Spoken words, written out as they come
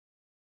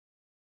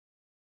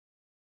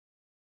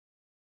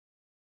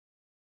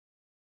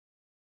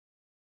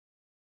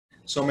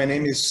So my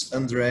name is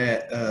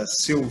André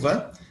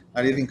Silva.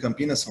 I live in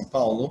Campinas, São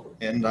Paulo,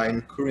 and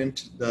I'm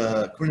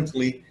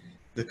currently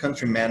the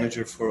country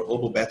manager for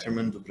Obo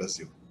Betterment do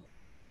Brasil.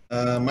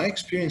 My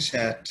experience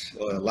at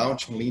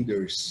launching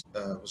leaders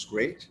was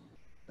great.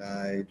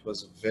 It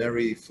was a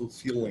very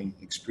fulfilling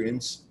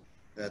experience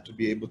to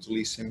be able to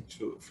listen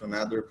from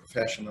other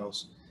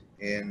professionals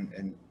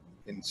and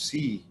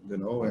see,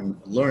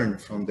 and learn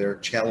from their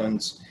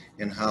challenge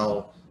and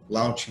how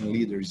launching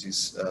leaders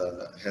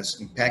has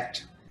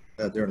impacted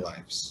their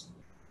lives.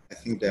 I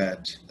think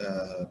that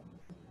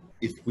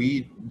if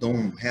we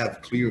don't have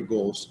clear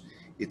goals,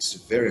 it's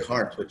very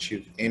hard to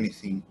achieve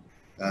anything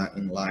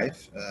in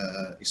life,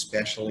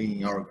 especially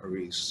in our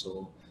careers.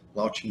 So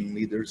launching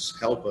leaders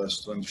help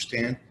us to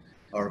understand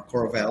our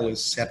core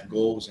values, set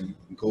goals, and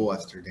go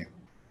after them.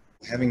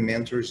 Having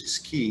mentors is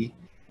key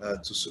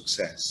to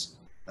success.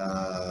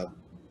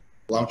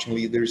 Launching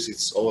leaders,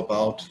 it's all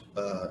about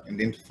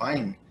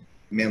identifying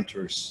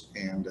mentors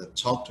and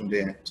talk to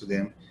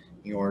them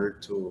in order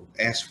to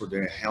ask for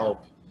their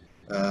help.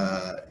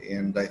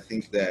 And I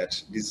think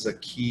that this is a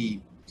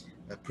key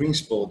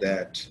principle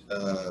that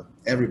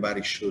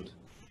everybody should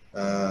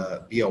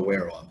be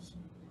aware of.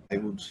 I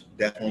would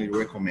definitely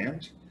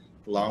recommend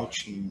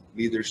launching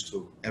leaders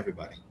to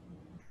everybody.